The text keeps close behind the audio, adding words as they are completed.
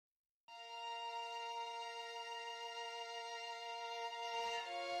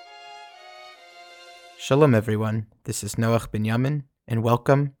Shalom everyone, this is Noach Binyamin, and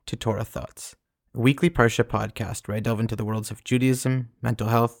welcome to Torah Thoughts, a weekly Parsha podcast where I delve into the worlds of Judaism, mental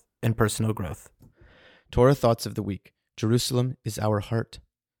health, and personal growth. Torah Thoughts of the Week, Jerusalem is our heart.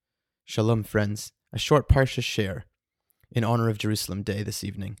 Shalom friends, a short Parsha share in honor of Jerusalem Day this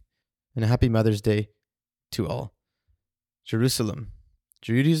evening, and a happy Mother's Day to all. Jerusalem.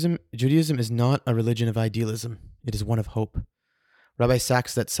 Judaism is not a religion of idealism, it is one of hope. Rabbi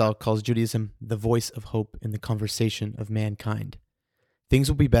Sachs Zetzel calls Judaism the voice of hope in the conversation of mankind. Things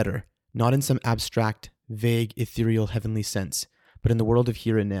will be better, not in some abstract, vague, ethereal, heavenly sense, but in the world of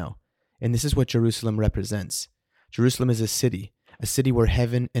here and now. And this is what Jerusalem represents. Jerusalem is a city where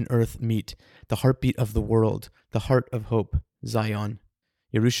heaven and earth meet, the heartbeat of the world, the heart of hope, Zion.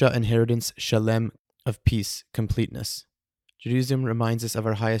 Yerusha, inheritance, Shalem, of peace, completeness. Judaism reminds us of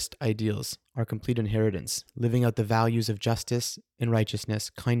our highest ideals, our complete inheritance, living out the values of justice and righteousness,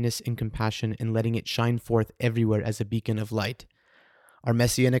 kindness and compassion, and letting it shine forth everywhere as a beacon of light. Our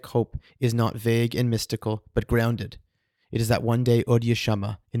messianic hope is not vague and mystical, but grounded. It is that one day, Od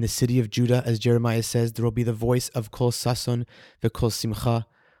Yeshama, in the city of Judah, as Jeremiah says, there will be the voice of Kol Sason, v'Kol Simcha,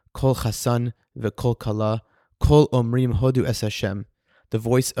 Kol Chasan, v'Kol Kala, Kol Omrim Hodu Es Hashem. The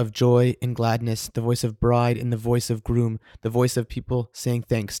voice of joy and gladness, the voice of bride and the voice of groom, the voice of people saying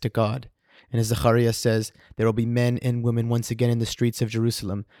thanks to God. And as Zechariah says, there will be men and women once again in the streets of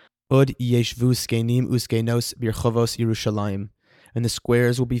Jerusalem. Od yeshvu skenim uskenos birchovos Yerushalayim. And the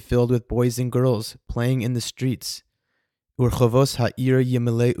squares will be filled with boys and girls playing in the streets. Urchovos ha'ir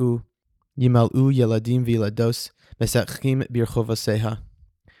yimalu yeladim vilados mesachim birchovoseha.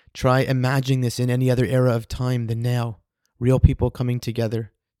 Try imagining this in any other era of time than now. Real people coming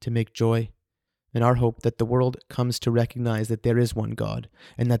together to make joy, and our hope that the world comes to recognize that there is one God,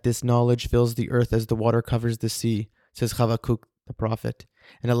 and that this knowledge fills the earth as the water covers the sea, says Habakkuk the prophet,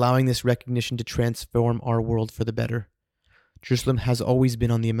 and allowing this recognition to transform our world for the better. Jerusalem has always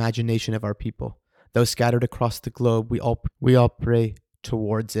been on the imagination of our people. Though scattered across the globe, we all pray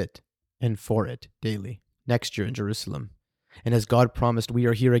towards it and for it daily. Next year in Jerusalem. And as God promised, we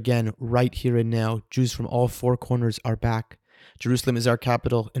are here again, right here and now. Jews from all four corners are back. Jerusalem is our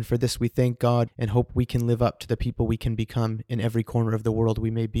capital, and for this we thank God and hope we can live up to the people we can become in every corner of the world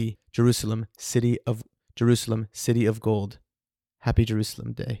we may be. Jerusalem, city of gold. Happy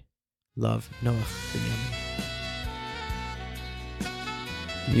Jerusalem Day. Love, Noach Binyamin.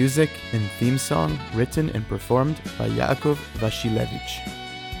 Music and theme song written and performed by Yaakov Vashilevich.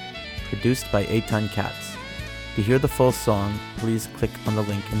 Produced by Eitan Katz. To hear the full song, please click on the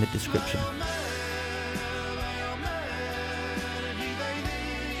link in the description.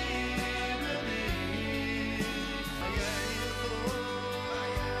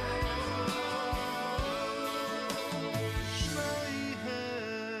 שניהם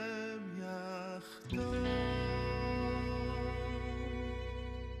יחדיו